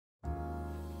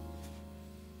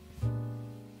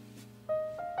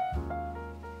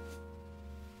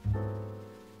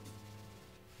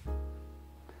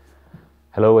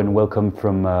Hello and welcome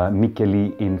from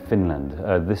Mikkeli in Finland.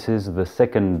 This is the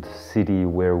second city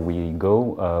where we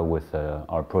go with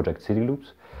our project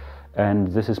CityLoops, and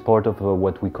this is part of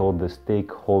what we call the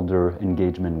stakeholder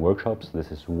engagement workshops. This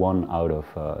is one out of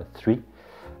three,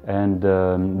 and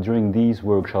during these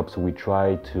workshops we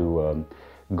try to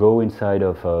go inside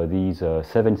of these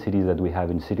 7 cities that we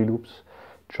have in CityLoops,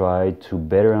 try to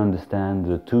better understand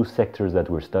the 2 sectors that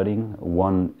we're studying.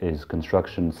 One is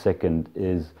construction, second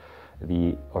is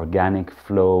the organic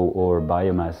flow or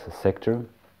biomass sector.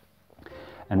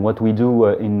 And what we do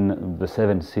in the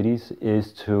 7 cities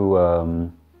is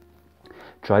to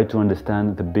try to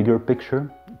understand the bigger picture,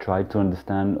 try to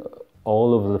understand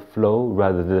all of the flow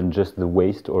rather than just the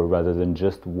waste or rather than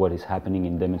just what is happening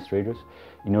in demonstrators,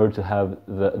 in order to have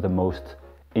the most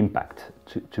impact,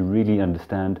 to really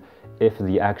understand if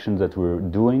the actions that we're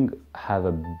doing have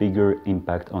a bigger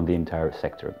impact on the entire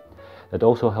sector. That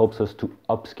also helps us to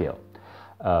upscale.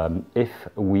 If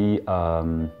we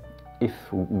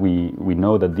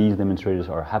know that these demonstrators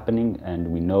are happening and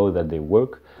we know that they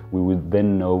work, we would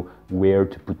then know where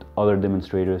to put other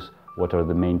demonstrators, what are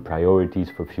the main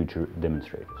priorities for future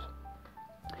demonstrators.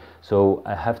 So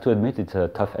I have to admit it's a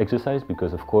tough exercise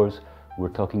because of course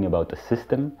we're talking about a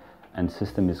system, and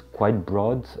system is quite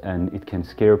broad and it can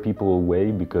scare people away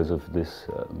because of this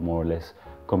more or less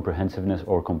comprehensiveness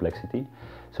or complexity.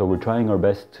 So we're trying our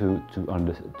best to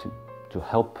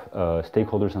help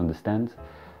stakeholders understand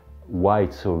why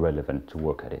it's so relevant to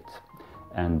work at it.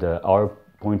 And our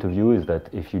point of view is that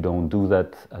if you don't do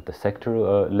that at the sector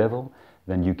level,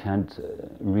 then you can't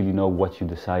really know what you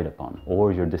decide upon,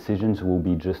 or your decisions will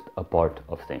be just a part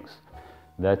of things.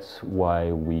 That's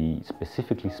why we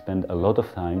specifically spend a lot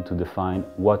of time to define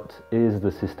what is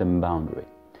the system boundary,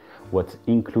 what's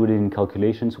included in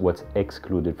calculations, what's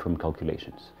excluded from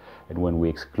calculations. And when we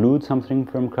exclude something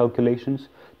from calculations,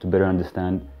 to better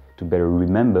understand, to better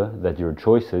remember that your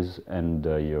choices and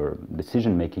your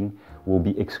decision making will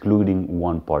be excluding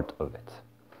one part of it.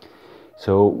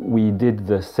 So we did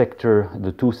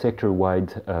the 2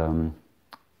 sector-wide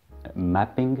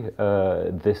mapping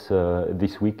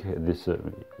this week,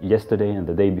 yesterday and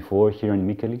the day before here in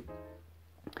Mikkeli.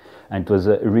 And it was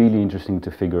really interesting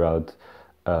to figure out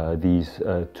these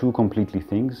 2 completely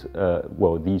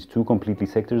these 2 completely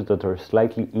sectors that are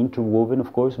slightly interwoven,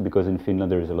 of course, because in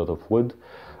Finland there is a lot of wood.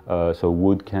 So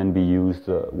wood can be used,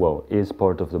 is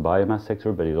part of the biomass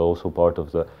sector, but is also part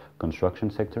of the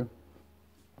construction sector.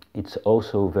 It's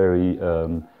also very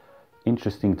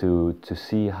interesting to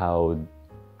see how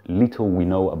little we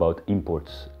know about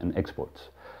imports and exports.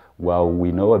 While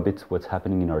we know a bit what's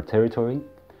happening in our territory,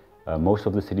 most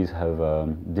of the cities have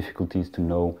difficulties to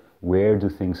know where do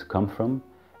things come from,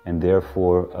 and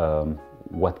therefore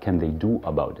what can they do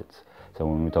about it. So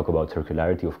when we talk about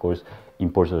circularity, of course,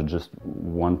 imports are just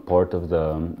one part of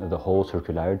the whole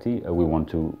circularity. We want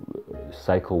to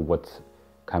cycle what's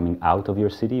coming out of your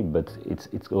city, but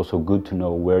it's also good to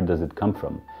know where does it come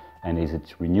from, and is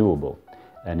it renewable,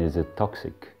 and is it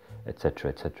toxic,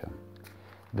 etc., etc.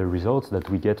 The results that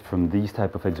we get from these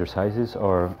type of exercises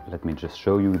are, let me just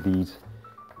show you these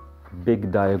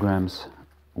big diagrams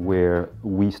where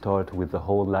we start with the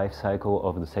whole life cycle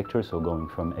of the sector, so going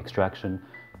from extraction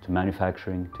to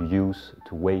manufacturing to use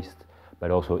to waste,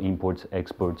 but also imports,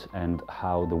 exports, and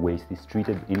how the waste is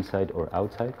treated inside or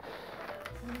outside.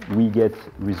 We get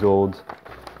results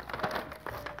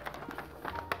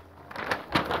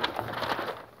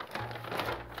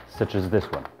such as this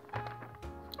one.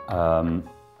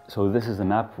 So this is a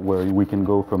map where we can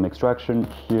go from extraction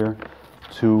here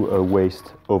to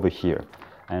waste over here.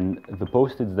 And the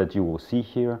post-its that you will see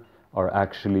here are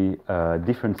actually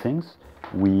different things.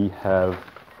 We have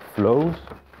flows,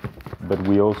 but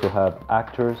we also have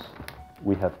actors,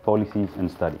 we have policies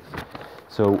and studies.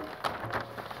 So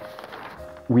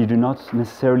we do not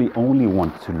necessarily only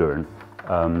want to learn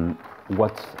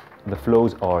what the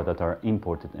flows are that are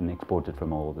imported and exported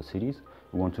from all of the cities.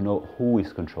 We want to know who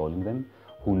is controlling them,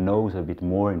 who knows a bit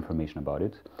more information about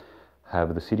it.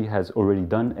 Have the city has already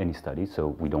done any studies, so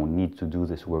we don't need to do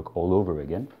this work all over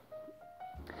again.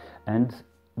 And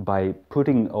by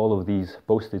putting all of these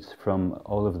post-its from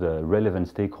all of the relevant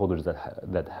stakeholders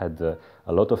that had a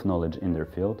lot of knowledge in their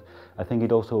field, I think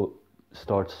it also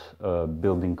starts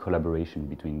building collaboration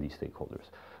between these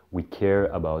stakeholders. We care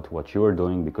about what you're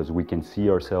doing because we can see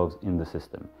ourselves in the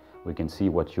system. We can see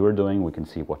what you're doing, we can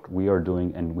see what we are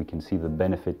doing, and we can see the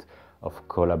benefit of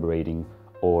collaborating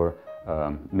or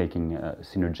making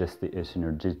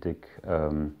synergistic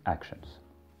actions.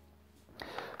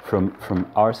 From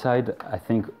our side, I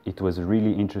think it was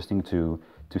really interesting to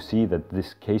see that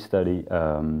this case study,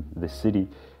 this city,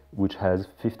 which has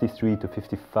 53 to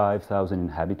 55,000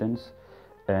 inhabitants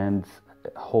and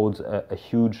holds a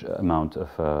huge amount of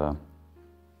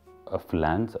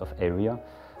land, of area.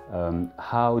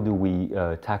 How do we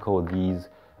tackle these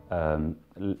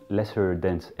lesser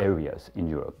dense areas in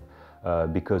Europe?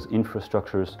 Because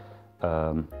infrastructures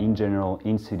in general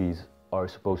in cities are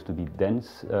supposed to be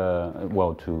dense,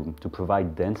 well, to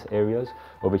provide dense areas.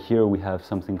 Over here we have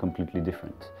something completely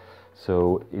different.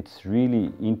 So it's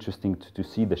really interesting to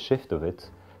see the shift of it,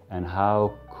 and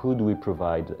how could we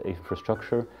provide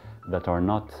infrastructure that are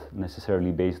not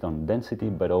necessarily based on density,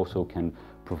 but also can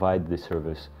provide this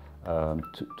service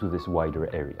to this wider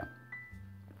area.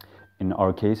 In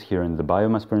our case here in the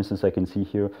biomass, for instance, I can see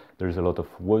here there's a lot of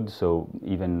wood, so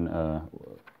even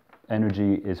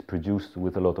energy is produced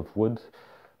with a lot of wood.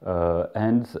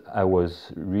 And I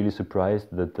was really surprised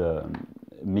that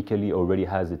Mikkeli already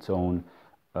has its own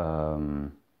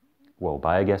well,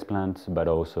 biogas plants, but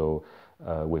also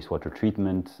wastewater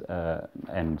treatment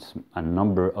and a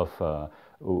number of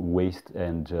waste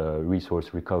and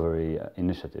resource recovery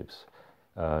initiatives.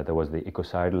 There was the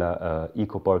Ecosidla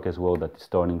eco park as well that is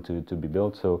starting to be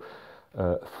built. So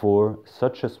for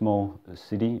such a small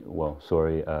city, well,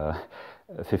 sorry,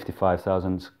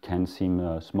 55,000 can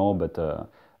seem small, but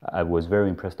I was very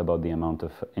impressed about the amount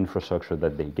of infrastructure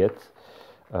that they get.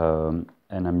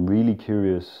 And I'm really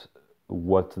curious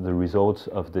what the results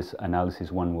of this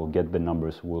analysis, one will get the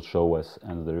numbers, will show us,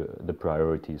 and the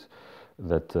priorities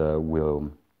that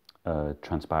will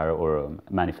transpire or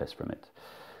manifest from it.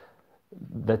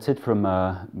 That's it from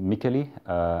Mikkeli.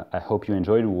 I hope you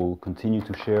enjoyed. We'll continue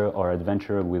to share our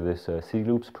adventure with this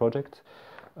CityLoops project.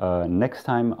 Next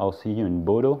time I'll see you in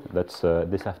Bodo. That's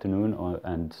this afternoon,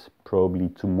 and probably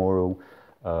tomorrow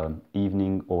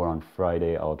evening or on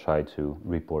Friday I'll try to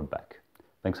report back.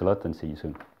 Thanks a lot and see you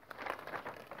soon.